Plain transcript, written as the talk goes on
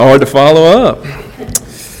Hard to follow up.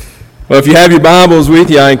 Well, if you have your Bibles with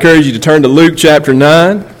you, I encourage you to turn to Luke chapter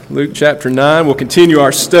 9. Luke chapter 9. We'll continue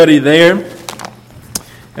our study there.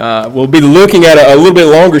 We'll be looking at a little bit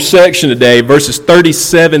longer section today, verses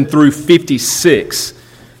 37 through 56.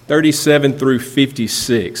 37 through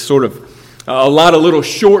 56. Sort of a lot of little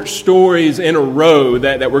short stories in a row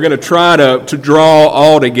that we're going to try to draw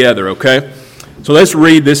all together, okay? So let's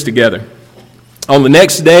read this together. On the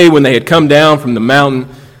next day, when they had come down from the mountain,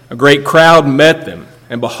 a great crowd met them.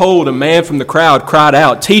 And behold, a man from the crowd cried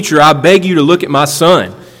out, "Teacher, I beg you to look at my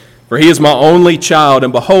son, for he is my only child.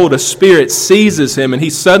 And behold, a spirit seizes him, and he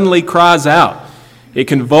suddenly cries out. It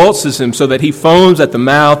convulses him so that he foams at the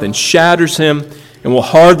mouth and shatters him and will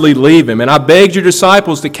hardly leave him. And I begged your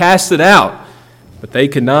disciples to cast it out, but they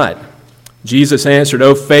could not." Jesus answered,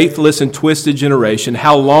 "O faithless and twisted generation,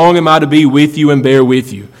 how long am I to be with you and bear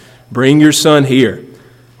with you? Bring your son here."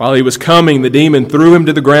 While he was coming, the demon threw him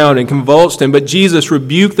to the ground and convulsed him. But Jesus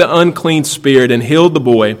rebuked the unclean spirit and healed the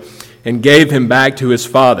boy and gave him back to his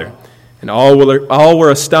father. And all were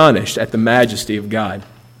astonished at the majesty of God.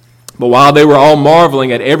 But while they were all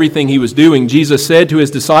marveling at everything he was doing, Jesus said to his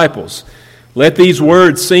disciples, "Let these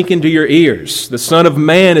words sink into your ears. The Son of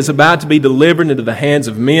Man is about to be delivered into the hands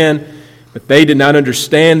of men." But they did not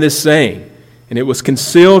understand this saying, and it was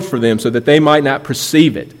concealed for them so that they might not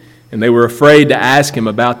perceive it. And they were afraid to ask him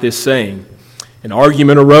about this saying. An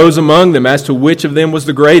argument arose among them as to which of them was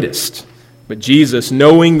the greatest. But Jesus,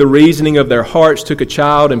 knowing the reasoning of their hearts, took a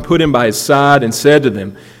child and put him by his side and said to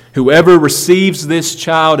them, "Whoever receives this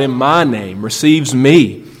child in my name receives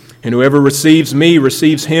me, and whoever receives me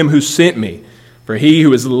receives him who sent me. For he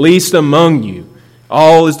who is least among you,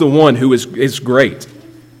 all is the one who is great."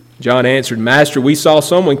 John answered, "Master, we saw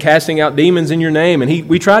someone casting out demons in your name, and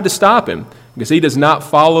we tried to stop him, because he does not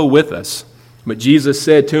follow with us." But Jesus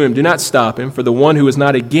said to him, "Do not stop him, for the one who is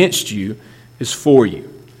not against you is for you."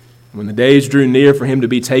 When the days drew near for him to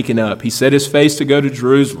be taken up, he set his face to go to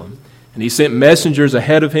Jerusalem. And he sent messengers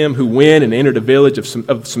ahead of him who went and entered a village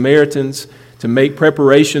of Samaritans to make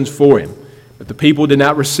preparations for him. But the people did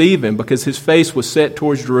not receive him, because his face was set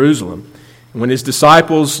towards Jerusalem. And when his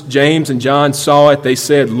disciples, James and John, saw it, they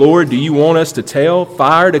said, "Lord, do you want us to tell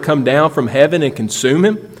fire to come down from heaven and consume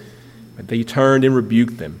him?" But they turned and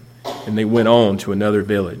rebuked them, and they went on to another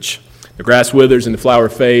village. The grass withers and the flower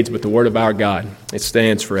fades, but the word of our God, it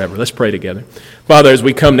stands forever. Let's pray together. Father, as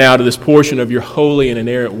we come now to this portion of your holy and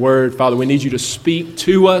inerrant word, Father, we need you to speak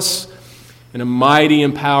to us in a mighty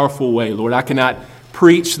and powerful way. Lord, I cannot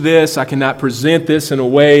preach this, I cannot present this in a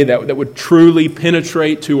way that would truly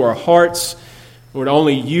penetrate to our hearts. Lord,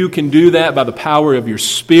 only you can do that by the power of your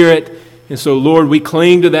Spirit. And so, Lord, we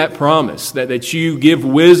cling to that promise that you give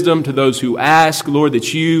wisdom to those who ask. Lord,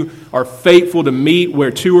 that you are faithful to meet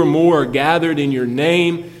where two or more are gathered in your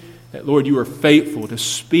name. That, Lord, you are faithful to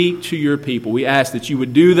speak to your people. We ask that you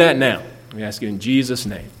would do that now. We ask it in Jesus'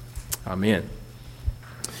 name. Amen.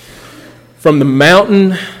 From the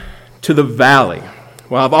mountain to the valley.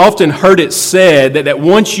 Well, I've often heard it said that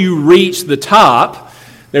once you reach the top,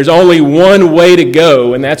 there's only one way to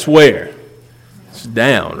go, and that's where? It's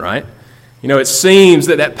down, right? You know, it seems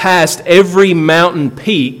that past every mountain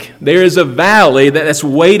peak, there is a valley that's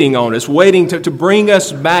waiting on us, waiting to bring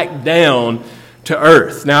us back down to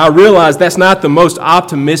earth. Now, I realize that's not the most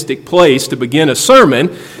optimistic place to begin a sermon,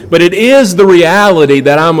 but it is the reality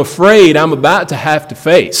that I'm afraid I'm about to have to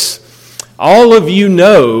face. All of you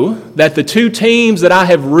know that the two teams that I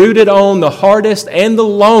have rooted on the hardest and the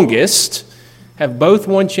longest have both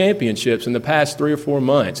won championships in the past 3 or 4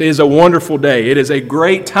 months. It is a wonderful day. It is a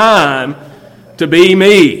great time to be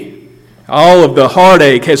me. All of the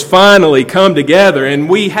heartache has finally come together, and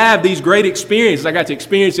we have these great experiences. I got to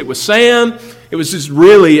experience it with Sam. It was just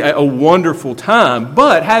really a wonderful time.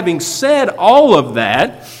 But having said all of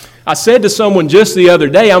that, I said to someone just the other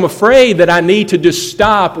day, I'm afraid that I need to just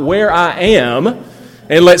stop where I am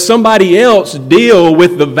and let somebody else deal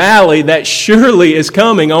with the valley that surely is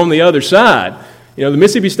coming on the other side. You know, the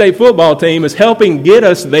Mississippi State football team is helping get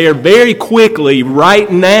us there very quickly right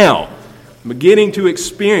now. I'm beginning to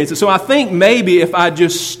experience it. So I think maybe if I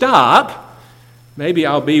just stop, maybe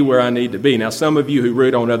I'll be where I need to be. Now, some of you who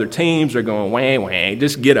root on other teams are going, wah,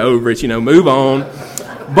 just get over it, move on.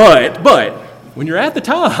 But when you're at the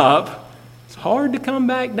top, it's hard to come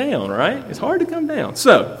back down, right? It's hard to come down.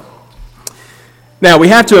 So, now we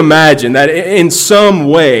have to imagine that in some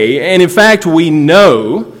way, and in fact we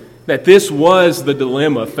know that this was the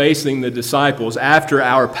dilemma facing the disciples after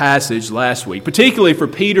our passage last week, particularly for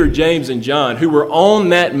Peter, James, and John, who were on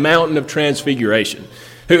that mountain of transfiguration,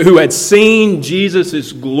 who had seen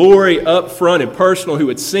Jesus' glory up front and personal, who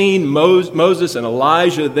had seen Moses and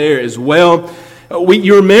Elijah there as well.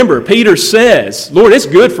 You remember, Peter says, Lord, it's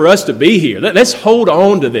good for us to be here. Let's hold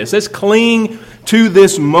on to this. Let's cling to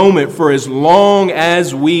this moment for as long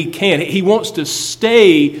as we can. He wants to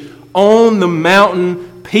stay on the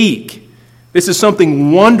mountain peak. This is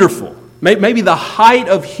something wonderful. Maybe the height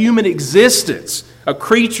of human existence, a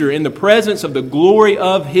creature in the presence of the glory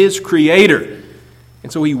of his Creator.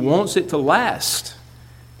 And so he wants it to last.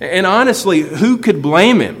 And honestly, who could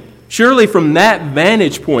blame him? Surely from that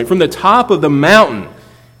vantage point, from the top of the mountain,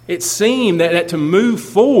 it seemed that to move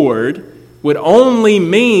forward would only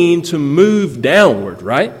mean to move downward,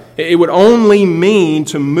 right? It would only mean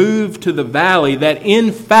to move to the valley that,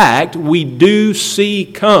 in fact, we do see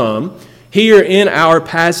come here in our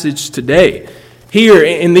passage today. Here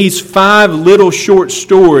in these 5 little short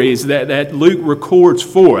stories that Luke records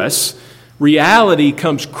for us, reality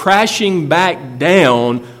comes crashing back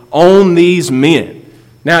down on these men.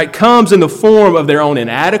 Now, it comes in the form of their own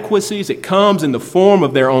inadequacies. It comes in the form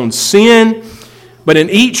of their own sin. But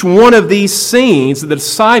in each one of these scenes, the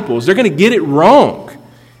disciples, they're going to get it wrong.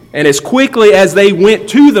 And as quickly as they went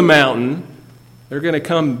to the mountain, they're going to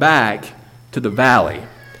come back to the valley.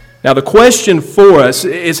 Now, the question for us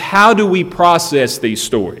is, how do we process these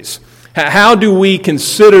stories? How do we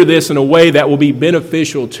consider this in a way that will be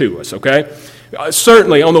beneficial to us, okay?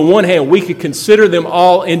 Certainly, on the one hand, we could consider them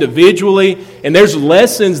all individually, and there's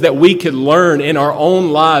lessons that we could learn in our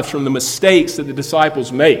own lives from the mistakes that the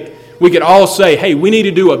disciples make. We could all say, hey, we need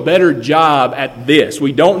to do a better job at this.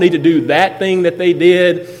 We don't need to do that thing that they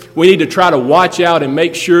did. We need to try to watch out and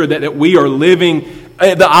make sure that we are living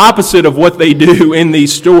the opposite of what they do in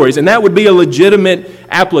these stories. And that would be a legitimate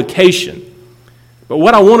application. But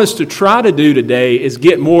what I want us to try to do today is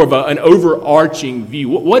get more of an overarching view.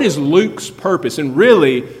 What is Luke's purpose? And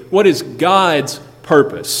really, what is God's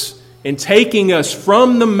purpose in taking us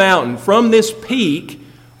from the mountain, from this peak,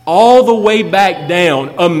 all the way back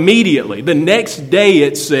down immediately? The next day,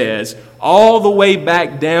 it says, all the way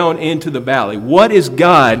back down into the valley. What is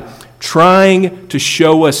God trying to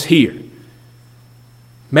show us here?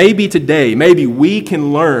 Maybe today, maybe we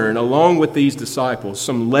can learn, along with these disciples,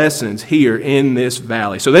 some lessons here in this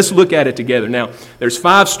valley. So let's look at it together. Now, there's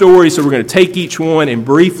 5 stories, so we're going to take each one and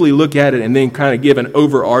briefly look at it and then kind of give an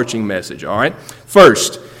overarching message, all right?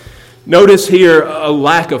 First, notice here a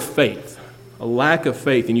lack of faith. A lack of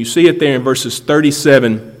faith. And you see it there in verses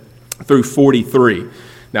 37 through 43.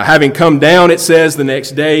 Now, having come down, it says, the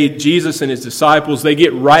next day, Jesus and his disciples, they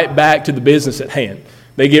get right back to the business at hand.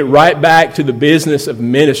 They get right back to the business of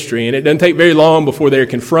ministry. And it doesn't take very long before they're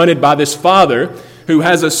confronted by this father who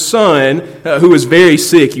has a son who is very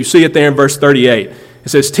sick. You see it there in verse 38. It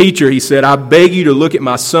says, "Teacher," he said, "I beg you to look at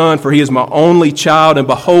my son, for he is my only child. And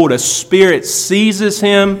behold, a spirit seizes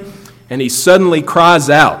him, and he suddenly cries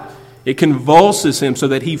out. It convulses him so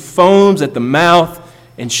that he foams at the mouth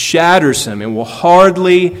and shatters him, and will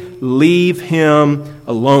hardly leave him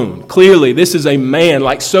alone." Clearly, this is a man,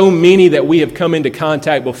 like so many that we have come into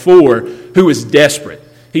contact before, who is desperate.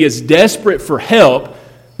 He is desperate for help,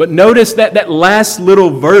 but notice that last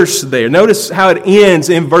little verse there. Notice how it ends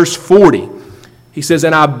in verse 40. He says,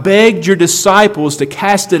 "And I begged your disciples to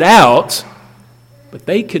cast it out, but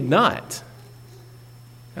they could not."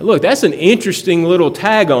 Now look, that's an interesting little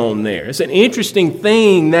tag on there. It's an interesting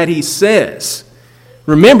thing that he says.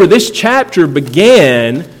 Remember, this chapter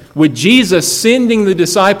began with Jesus sending the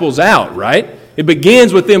disciples out, right? It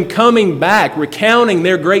begins with them coming back, recounting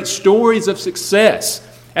their great stories of success,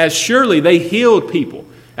 as surely they healed people.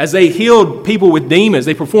 As they healed people with demons,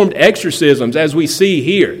 they performed exorcisms, as we see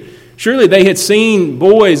here. Surely they had seen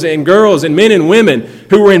boys and girls and men and women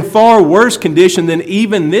who were in far worse condition than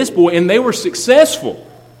even this boy, and they were successful.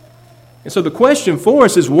 And so the question for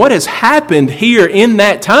us is, what has happened here in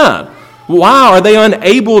that time? Why are they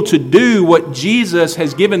unable to do what Jesus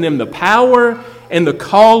has given them the power and the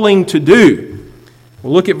calling to do?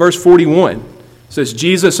 Well, look at verse 41. It says,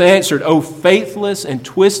 "Jesus answered, 'O faithless and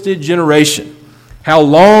twisted generation, how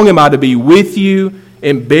long am I to be with you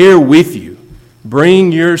and bear with you?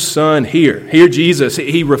 Bring your son here.'" Here Jesus,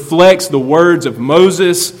 he reflects the words of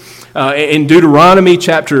Moses in Deuteronomy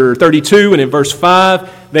chapter 32 and in verse 5.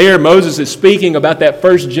 There, Moses is speaking about that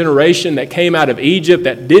first generation that came out of Egypt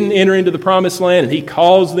that didn't enter into the promised land, and he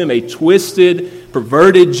calls them a twisted,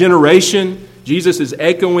 perverted generation. Jesus is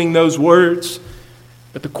echoing those words.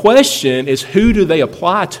 But the question is, who do they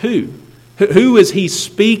apply to? Who is he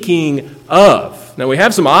speaking of? Now, we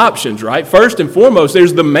have some options, right? First and foremost,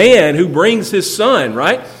 there's the man who brings his son,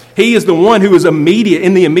 right? He is the one who is immediate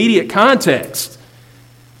in the immediate context.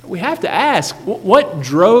 we have to ask, what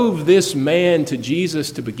drove this man to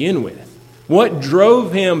Jesus to begin with? What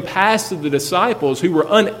drove him past the disciples who were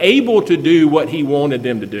unable to do what he wanted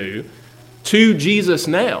them to do to Jesus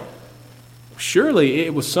now? Surely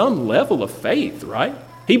it was some level of faith, right?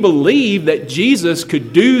 He believed that Jesus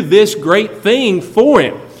could do this great thing for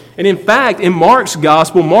him. And in fact, in Mark's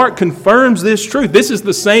gospel, Mark confirms this truth. This is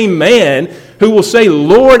the same man who will say,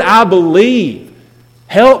 Lord, I believe.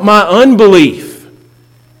 Help my unbelief.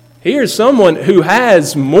 Here's someone who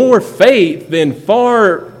has more faith than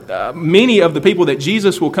many of the people that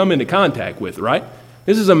Jesus will come into contact with, right?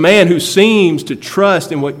 This is a man who seems to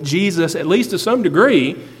trust in what Jesus, at least to some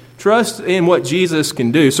degree, trusts in what Jesus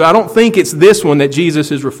can do. So I don't think it's this one that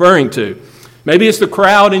Jesus is referring to. Maybe it's the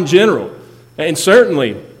crowd in general. And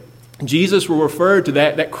certainly, Jesus will refer to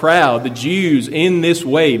that crowd, the Jews, in this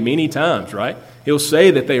way many times, right? He'll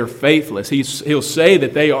say that they are faithless. He'll say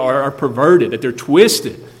that they are perverted, that they're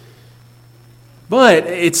twisted. But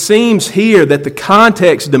it seems here that the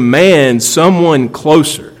context demands someone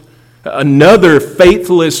closer, another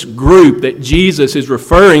faithless group that Jesus is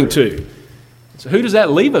referring to. So who does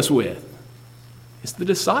that leave us with? It's the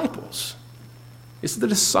disciples. It's the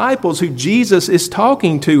disciples who Jesus is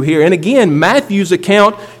talking to here. And again, Matthew's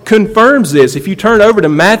account confirms this. If you turn over to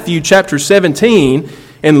Matthew chapter 17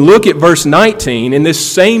 and look at verse 19, in this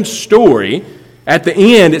same story, at the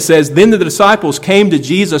end it says, Then the disciples came to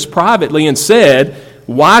Jesus privately and said,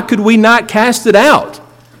 Why could we not cast it out?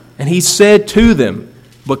 And he said to them,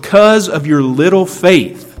 Because of your little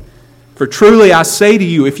faith. For truly I say to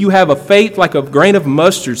you, if you have a faith like a grain of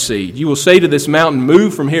mustard seed, you will say to this mountain,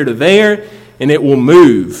 Move from here to there, and it will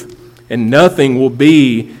move, and nothing will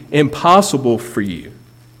be impossible for you.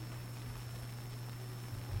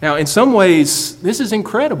 Now, in some ways, this is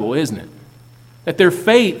incredible, isn't it? That their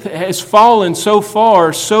faith has fallen so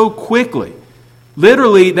far so quickly.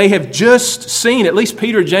 Literally, they have just seen, at least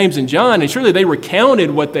Peter, James, and John, and surely they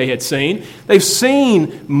recounted what they had seen. They've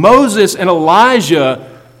seen Moses and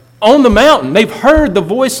Elijah on the mountain. They've heard the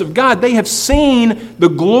voice of God. They have seen the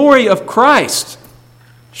glory of Christ.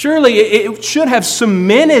 Surely it should have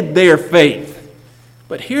cemented their faith.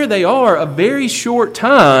 But here they are, a very short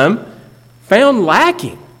time, found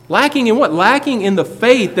lacking. Lacking in what? Lacking in the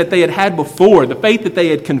faith that they had had before, the faith that they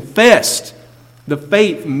had confessed, the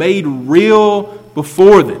faith made real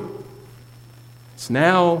before them. It's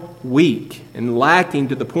now weak and lacking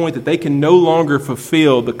to the point that they can no longer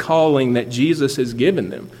fulfill the calling that Jesus has given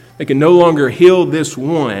them. They can no longer heal this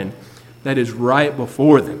one that is right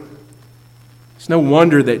before them. It's no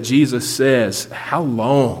wonder that Jesus says, How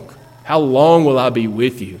long? How long will I be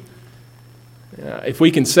with you? If we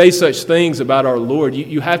can say such things about our Lord,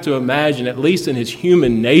 you have to imagine, at least in his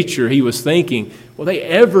human nature, he was thinking, will they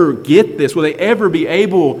ever get this? Will they ever be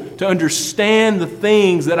able to understand the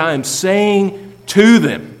things that I am saying to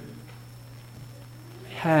them?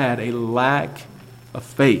 They had a lack of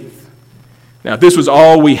faith. Now, if this was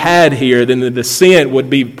all we had here, then the descent would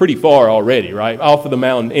be pretty far already, right? Off of the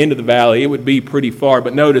mountain into the valley, it would be pretty far.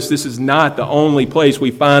 But notice, this is not the only place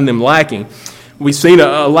we find them lacking. We've seen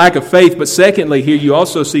a lack of faith, but secondly, here you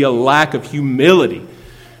also see a lack of humility.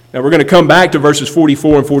 Now, we're going to come back to verses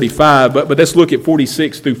 44 and 45, but let's look at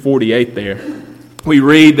 46 through 48 there. We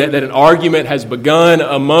read that an argument has begun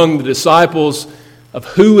among the disciples of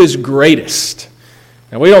who is greatest.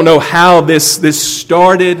 Now, we don't know how this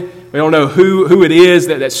started. We don't know who it is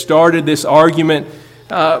that started this argument,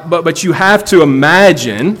 but you have to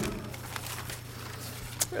imagine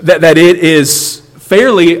that it is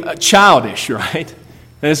fairly childish, right?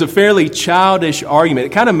 And it's a fairly childish argument.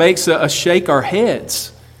 It kind of makes us shake our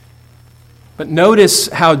heads. But notice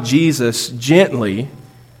how Jesus gently,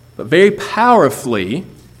 but very powerfully,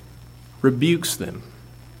 rebukes them.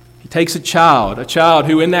 He takes a child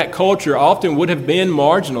who in that culture often would have been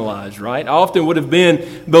marginalized, right? Often would have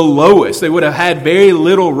been the lowest. They would have had very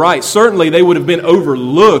little rights. Certainly they would have been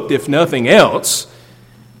overlooked if nothing else.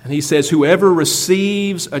 And he says, whoever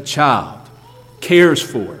receives a child, cares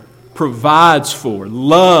for, provides for,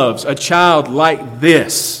 loves a child like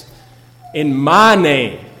this, in my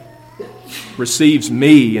name, receives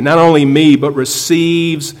me. And not only me, but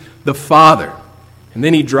receives the Father. And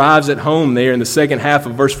then he drives it home there in the second half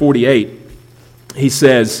of verse 48. He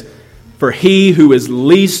says, for he who is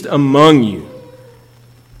least among you,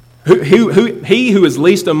 he who is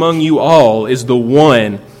least among you all is the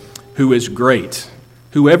one who is great.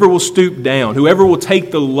 Whoever will stoop down, whoever will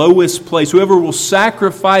take the lowest place, whoever will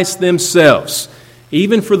sacrifice themselves,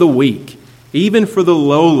 even for the weak, even for the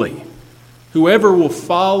lowly, whoever will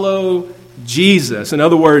follow Jesus, in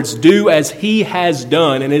other words, do as he has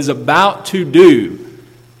done and is about to do,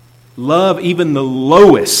 love even the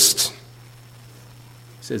lowest.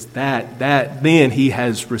 He says that then he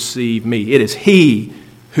has received me. It is he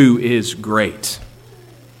who is great.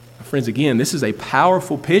 Friends, again, this is a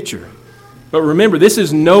powerful picture. But remember, this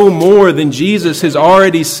is no more than Jesus has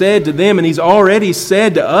already said to them, and he's already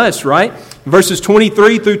said to us, right? Verses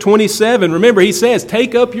 23 through 27, remember, he says,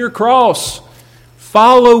 take up your cross,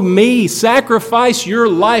 follow me, sacrifice your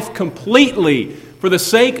life completely for the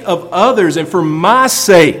sake of others and for my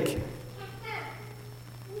sake.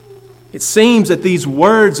 It seems that these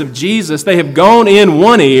words of Jesus, they have gone in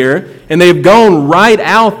one ear and they have gone right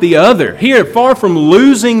out the other. Here, far from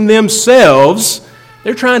losing themselves,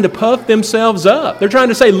 they're trying to puff themselves up. They're trying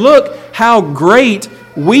to say, look how great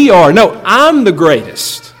we are. No, I'm the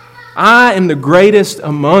greatest. I am the greatest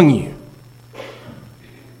among you.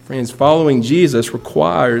 Friends, following Jesus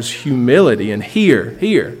requires humility, and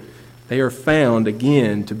here, they are found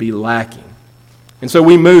again to be lacking. And so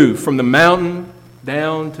we move from the mountain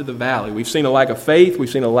down to the valley. We've seen a lack of faith, we've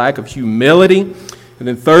seen a lack of humility, and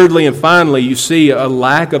then thirdly and finally, you see a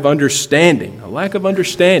lack of understanding. A lack of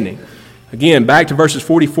understanding. Again, back to verses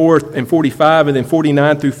 44 and 45 and then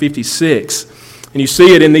 49 through 56. And you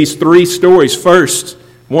see it in these three stories. First,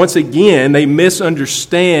 once again, they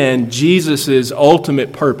misunderstand Jesus'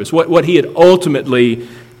 ultimate purpose, what he had ultimately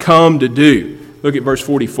come to do. Look at verse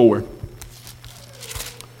 44.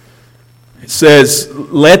 It says,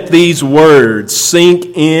 let these words sink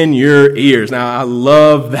in your ears. Now, I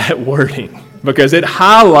love that wording because it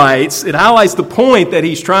highlights the point that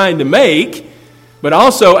he's trying to make. But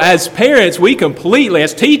also, as parents,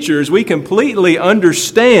 as teachers, we completely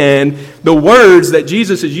understand the words that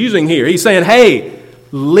Jesus is using here. He's saying, hey,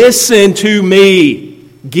 listen to me.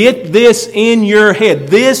 Get this in your head.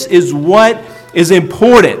 This is what is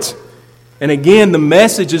important. And again, the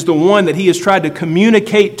message is the one that he has tried to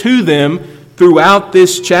communicate to them throughout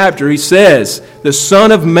this chapter. He says, the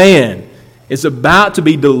Son of Man is about to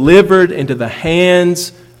be delivered into the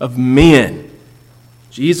hands of men.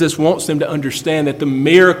 Jesus wants them to understand that the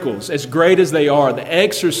miracles, as great as they are, the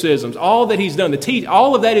exorcisms, all that he's done,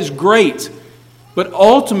 all of that is great. But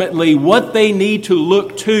ultimately, what they need to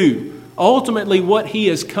look to, ultimately what he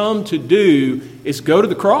has come to do is go to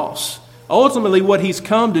the cross. Ultimately, what he's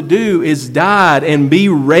come to do is die and be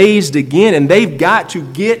raised again. And they've got to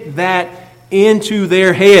get that into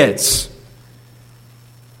their heads.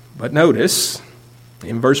 But notice,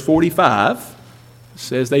 in verse 45,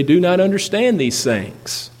 says they do not understand these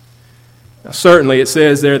things. Now, certainly it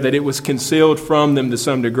says there that it was concealed from them to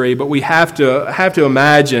some degree, but we have to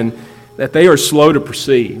imagine that they are slow to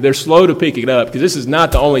perceive. They're slow to pick it up because this is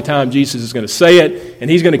not the only time Jesus is going to say it, and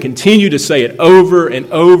he's going to continue to say it over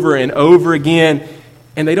and over and over again,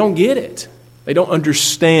 and they don't get it. They don't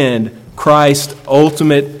understand Christ's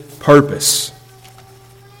ultimate purpose.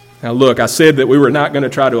 Now look, I said that we were not going to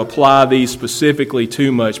try to apply these specifically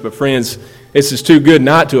too much, but friends, this is too good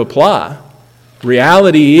not to apply.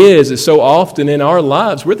 Reality is so often in our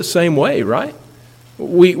lives, we're the same way, right?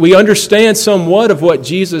 We understand somewhat of what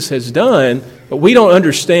Jesus has done, but we don't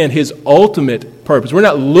understand his ultimate purpose. We're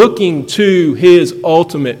not looking to his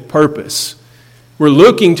ultimate purpose. We're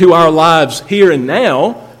looking to our lives here and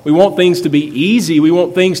now. We want things to be easy. We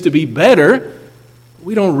want things to be better.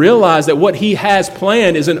 We don't realize that what he has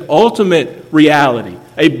planned is an ultimate reality,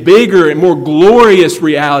 a bigger and more glorious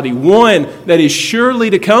reality, one that is surely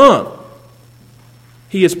to come.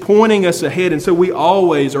 He is pointing us ahead, and so we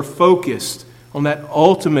always are focused on that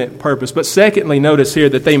ultimate purpose. But secondly, notice here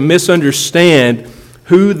that they misunderstand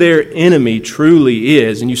who their enemy truly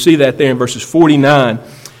is. And you see that there in verses 49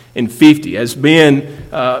 and 50 as being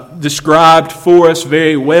described for us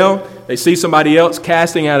very well. They see somebody else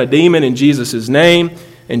casting out a demon in Jesus' name,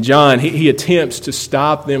 and John, he attempts to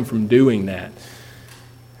stop them from doing that.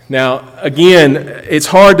 Now, again, it's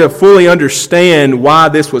hard to fully understand why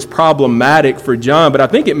this was problematic for John, but I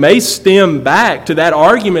think it may stem back to that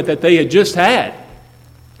argument that they had just had.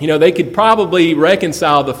 You know, they could probably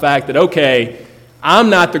reconcile the fact that, okay, I'm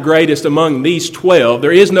not the greatest among these 12.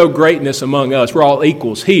 There is no greatness among us. We're all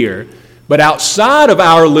equals here. But outside of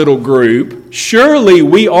our little group, surely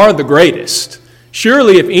we are the greatest.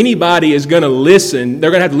 Surely if anybody is going to listen,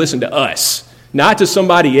 they're going to have to listen to us, not to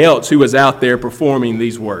somebody else who is out there performing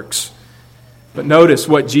these works. But notice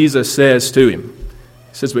what Jesus says to him.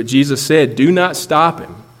 He says, but Jesus said, do not stop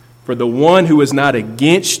him, for the one who is not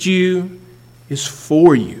against you is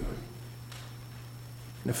for you.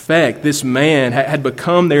 In effect, this man had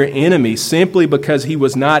become their enemy simply because he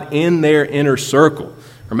was not in their inner circle.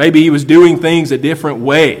 Or maybe he was doing things a different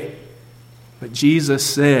way. But Jesus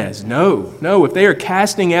says, no, if they are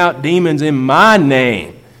casting out demons in my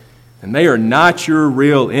name, And they are not your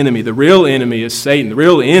real enemy. The real enemy is Satan. The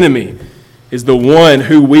real enemy is the one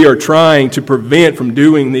who we are trying to prevent from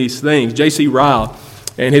doing these things. J.C. Ryle,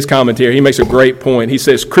 in his commentary, he makes a great point. He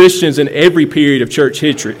says, Christians in every period of church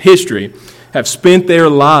history have spent their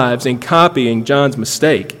lives in copying John's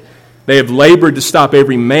mistake. They have labored to stop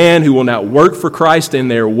every man who will not work for Christ in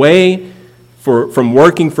their way from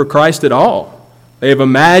working for Christ at all. They have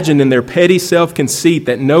imagined in their petty self-conceit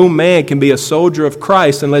that no man can be a soldier of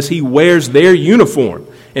Christ unless he wears their uniform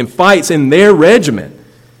and fights in their regiment.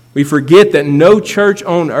 We forget that no church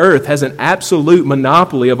on earth has an absolute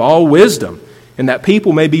monopoly of all wisdom, and that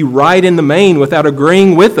people may be right in the main without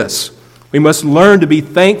agreeing with us. We must learn to be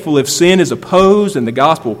thankful if sin is opposed and the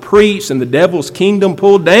gospel preached and the devil's kingdom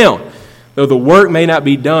pulled down, though the work may not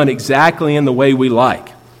be done exactly in the way we like.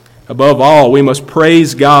 Above all, we must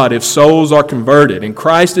praise God if souls are converted and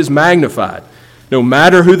Christ is magnified, no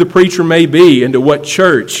matter who the preacher may be and to what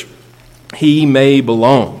church he may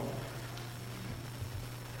belong.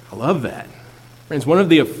 I love that. Friends, one of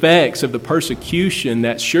the effects of the persecution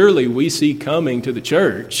that surely we see coming to the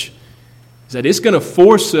church is that it's going to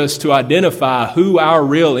force us to identify who our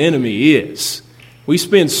real enemy is. We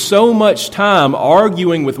spend so much time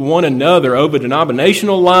arguing with one another over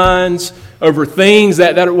denominational lines, over things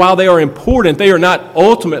that while they are important, they are not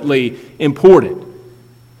ultimately important.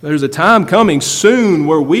 There's a time coming soon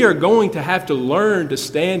where we are going to have to learn to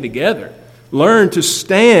stand together. Learn to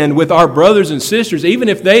stand with our brothers and sisters, even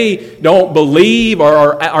if they don't believe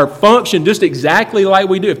or are function just exactly like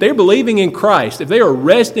we do. If they're believing in Christ, if they are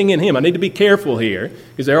resting in Him, I need to be careful here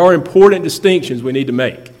because there are important distinctions we need to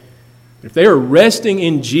make. If they are resting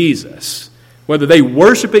in Jesus, whether they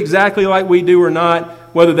worship exactly like we do or not,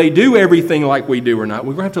 whether they do everything like we do or not,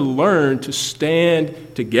 we're going to have to learn to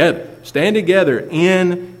stand together. Stand together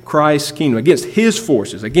in Christ's kingdom, against His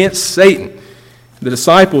forces, against Satan. The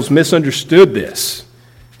disciples misunderstood this,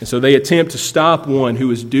 and so they attempt to stop one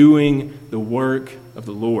who is doing the work of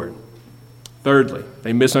the Lord. Thirdly,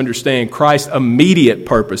 they misunderstand Christ's immediate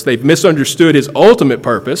purpose. They've misunderstood His ultimate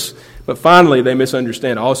purpose, but finally they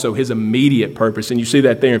misunderstand also His immediate purpose, and you see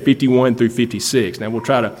that there in 51 through 56. Now we'll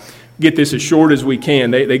try to get this as short as we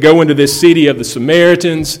can. They go into this city of the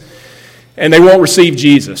Samaritans, and they won't receive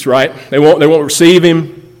Jesus, right? They won't receive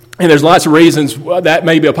Him. And there's lots of reasons that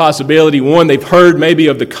may be a possibility. One, they've heard maybe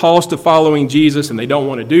of the cost of following Jesus and they don't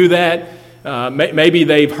want to do that. Maybe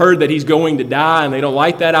they've heard that He's going to die and they don't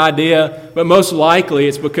like that idea. But most likely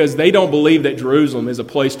it's because they don't believe that Jerusalem is a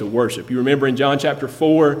place to worship. You remember in John chapter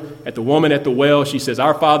 4, at the woman at the well, she says,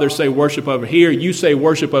 our fathers say worship over here, you say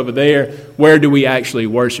worship over there. Where do we actually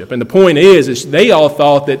worship? And the point is they all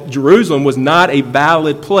thought that Jerusalem was not a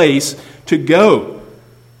valid place to go.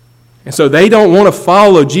 And so they don't want to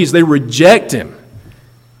follow Jesus. They reject Him.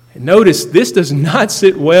 And notice, this does not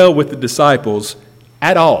sit well with the disciples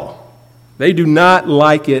at all. They do not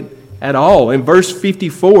like it at all. In verse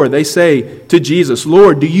 54, they say to Jesus,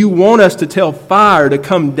 Lord, do you want us to tell fire to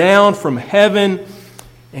come down from heaven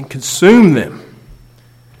and consume them?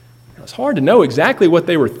 Now, it's hard to know exactly what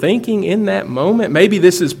they were thinking in that moment. Maybe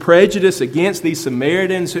this is prejudice against these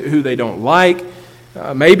Samaritans who they don't like.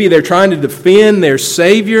 Maybe they're trying to defend their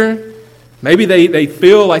Savior. Maybe they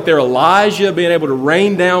feel like they're Elijah being able to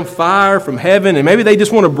rain down fire from heaven, and maybe they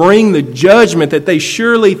just want to bring the judgment that they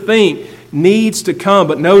surely think needs to come.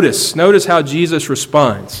 But notice how Jesus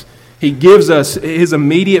responds. He gives us His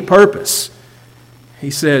immediate purpose. He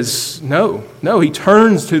says, no. He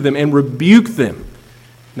turns to them and rebuked them.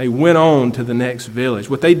 And they went on to the next village.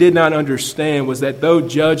 What they did not understand was that though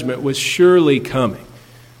judgment was surely coming,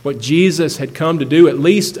 what Jesus had come to do, at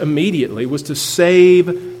least immediately, was to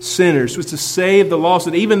save sinners, was to save the lost.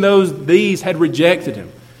 And even though these had rejected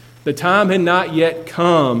Him, the time had not yet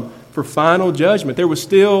come for final judgment. There was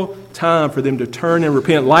still time for them to turn and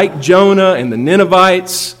repent. Like Jonah and the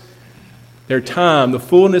Ninevites, their time, the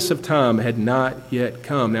fullness of time, had not yet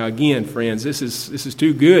come. Now again, friends, this is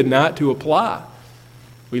too good not to apply.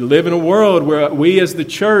 We live in a world where we as the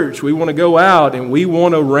church, we want to go out and we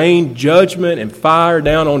want to rain judgment and fire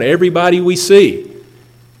down on everybody we see.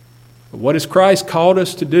 But what has Christ called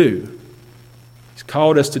us to do? He's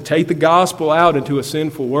called us to take the gospel out into a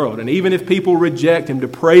sinful world. And even if people reject Him, to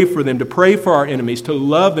pray for them, to pray for our enemies, to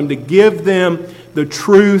love them, to give them the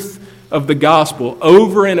truth of the gospel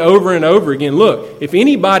over and over and over again. Look, if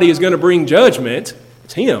anybody is going to bring judgment,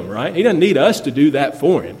 it's Him, right? He doesn't need us to do that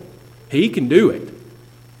for Him. He can do it.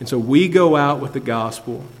 And so we go out with the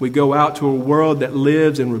gospel. We go out to a world that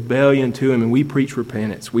lives in rebellion to Him, and we preach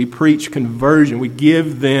repentance. We preach conversion. We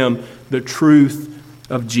give them the truth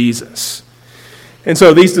of Jesus. And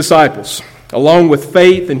so these disciples, along with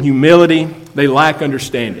faith and humility, they lack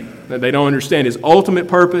understanding. They don't understand His ultimate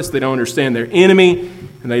purpose. They don't understand their enemy.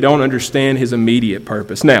 And they don't understand His immediate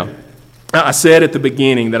purpose. Now, I said at the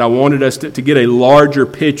beginning that I wanted us to get a larger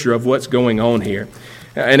picture of what's going on here.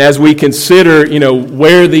 And as we consider,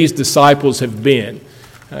 where these disciples have been,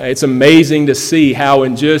 it's amazing to see how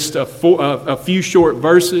in just a few short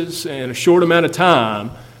verses and a short amount of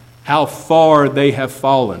time, how far they have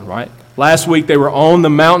fallen, right? Last week they were on the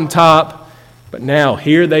mountaintop, but now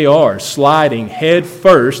here they are sliding head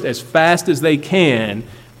first as fast as they can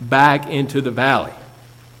back into the valley.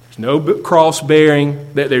 There's no cross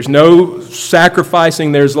bearing, there's no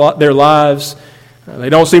sacrificing their lives. They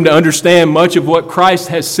don't seem to understand much of what Christ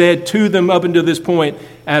has said to them up until this point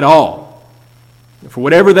at all. For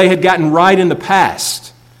whatever they had gotten right in the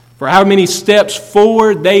past, for how many steps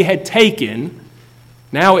forward they had taken,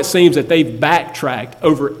 now it seems that they've backtracked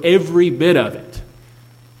over every bit of it.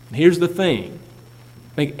 And here's the thing.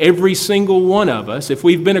 I think every single one of us, if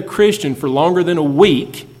we've been a Christian for longer than a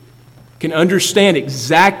week, can understand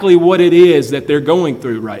exactly what it is that they're going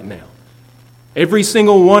through right now. Every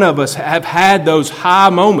single one of us have had those high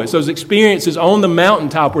moments, those experiences on the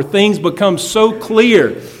mountaintop where things become so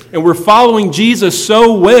clear and we're following Jesus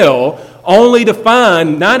so well, only to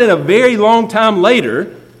find, not in a very long time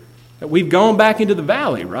later, that we've gone back into the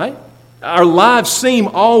valley, right? Our lives seem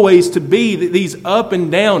always to be these up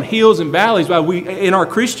and down hills and valleys in our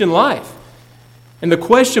Christian life. And the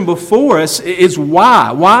question before us is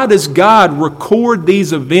why? Why does God record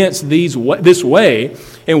these events this way?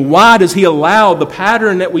 And why does He allow the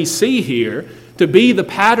pattern that we see here to be the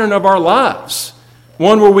pattern of our lives?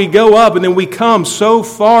 One where we go up and then we come so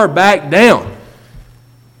far back down.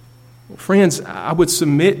 Well, friends, I would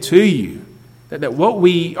submit to you that what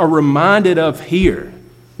we are reminded of here,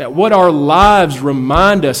 that what our lives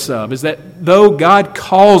remind us of, is that though God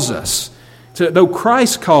calls us, though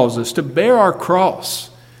Christ calls us to bear our cross,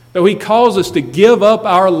 though He calls us to give up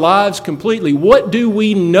our lives completely, what do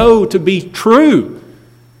we know to be true?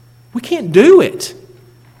 We can't do it.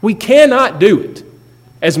 We cannot do it.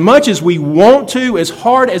 As much as we want to, as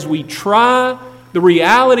hard as we try, the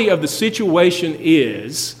reality of the situation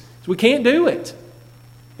is we can't do it.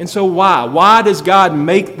 And so why? Why does God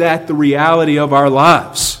make that the reality of our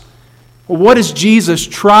lives? Well, what has Jesus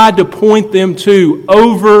tried to point them to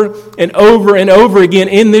over and over and over again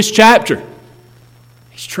in this chapter?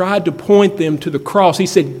 He's tried to point them to the cross. He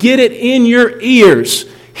said, get it in your ears.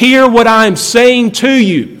 Hear what I'm saying to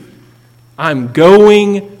you. I'm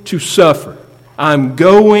going to suffer. I'm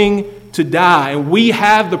going to die. And we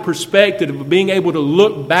have the perspective of being able to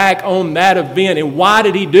look back on that event. And why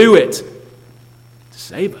did He do it? To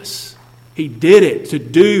save us. He did it to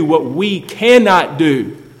do what we cannot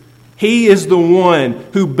do. He is the one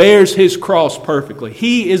who bears His cross perfectly.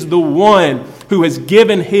 He is the one who has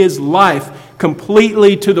given His life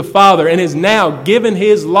completely to the Father and has now given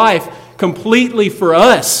His life completely for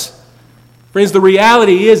us. Friends, the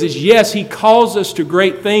reality is yes, He calls us to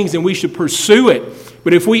great things and we should pursue it.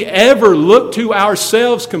 But if we ever look to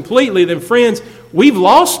ourselves completely, then friends, we've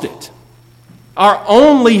lost it. Our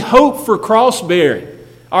only hope for cross-bearing,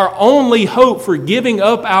 our only hope for giving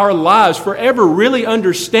up our lives, for ever really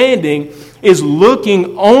understanding, is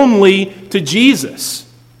looking only to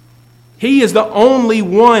Jesus. He is the only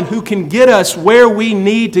one who can get us where we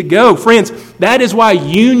need to go. Friends, that is why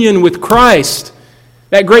union with Christ,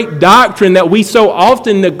 that great doctrine that we so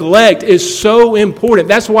often neglect, is so important.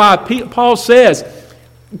 That's why Paul says,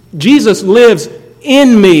 Jesus lives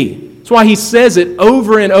in me. That's why he says it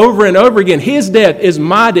over and over and over again. His death is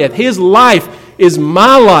my death. His life is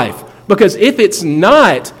my life. Because if it's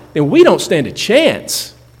not, then we don't stand a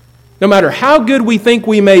chance. No matter how good we think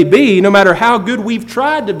we may be, no matter how good we've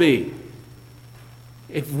tried to be.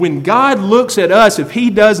 When God looks at us, if He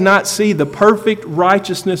does not see the perfect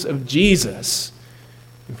righteousness of Jesus,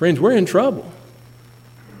 friends, we're in trouble.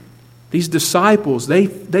 These disciples,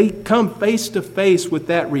 they come face to face with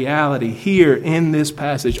that reality here in this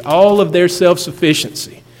passage. All of their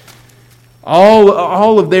self-sufficiency,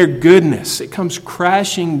 all of their goodness, it comes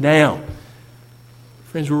crashing down.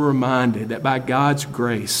 Friends, we're reminded that by God's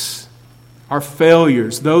grace, our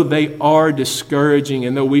failures, though they are discouraging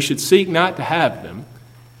and though we should seek not to have them,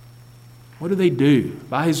 what do?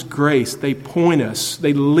 By His grace, they point us,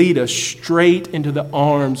 they lead us straight into the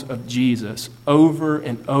arms of Jesus over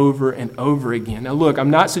and over and over again. Now look, I'm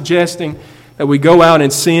not suggesting that we go out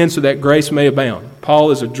and sin so that grace may abound. Paul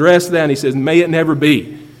has addressed that and he says, may it never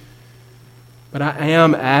be. But I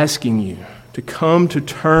am asking you to come to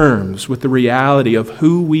terms with the reality of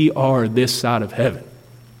who we are this side of heaven.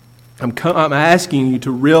 I'm asking you to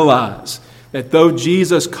realize that though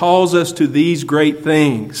Jesus calls us to these great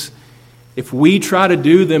things, if we try to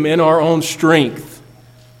do them in our own strength,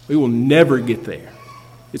 we will never get there.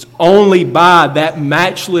 It's only by that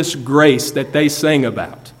matchless grace that they sang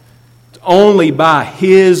about. It's only by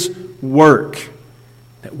His work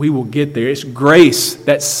that we will get there. It's grace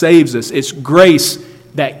that saves us. It's grace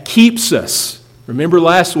that keeps us. Remember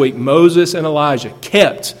last week, Moses and Elijah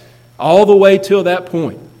kept all the way till that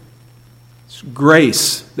point. It's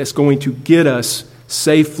grace that's going to get us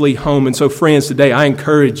safely home. And so, friends, today I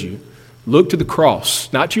encourage you, look to the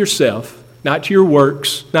cross, not to yourself, not to your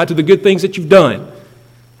works, not to the good things that you've done.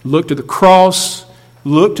 Look to the cross,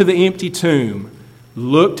 look to the empty tomb,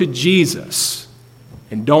 look to Jesus,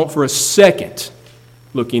 and don't for a second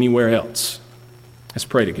look anywhere else. Let's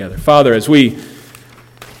pray together. Father, as we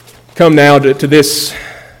come now to this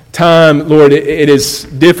time, Lord, it is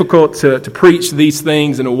difficult to preach these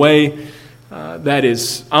things in a way that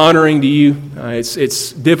is honoring to you.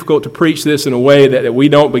 It's difficult to preach this in a way that we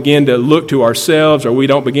don't begin to look to ourselves or we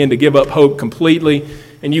don't begin to give up hope completely.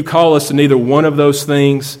 And you call us to neither one of those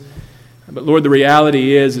things. But Lord, the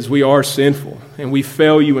reality is we are sinful and we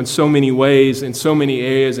fail you in so many ways, in so many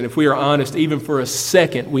areas. And if we are honest, even for a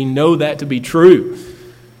second, we know that to be true.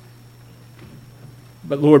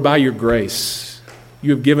 But Lord, by your grace,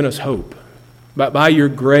 you have given us hope. By your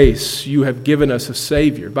grace, you have given us a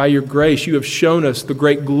Savior. By your grace, you have shown us the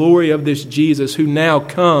great glory of this Jesus who now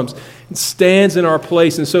comes and stands in our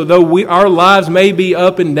place. And so though our lives may be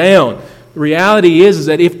up and down, the reality is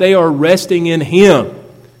that if they are resting in Him,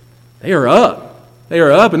 they are up. They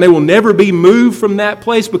are up, and they will never be moved from that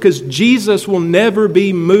place because Jesus will never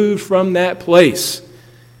be moved from that place.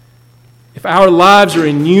 If our lives are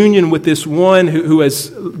in union with this one who has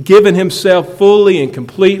given Himself fully and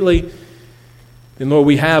completely, then, Lord,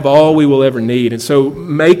 we have all we will ever need. And so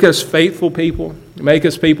make us faithful people. Make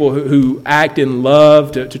us people who act in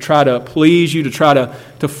love to try to please you, to try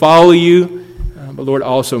to follow you. But, Lord,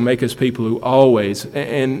 also make us people who always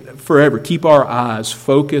and forever keep our eyes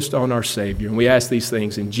focused on our Savior. And we ask these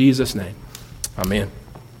things in Jesus' name. Amen.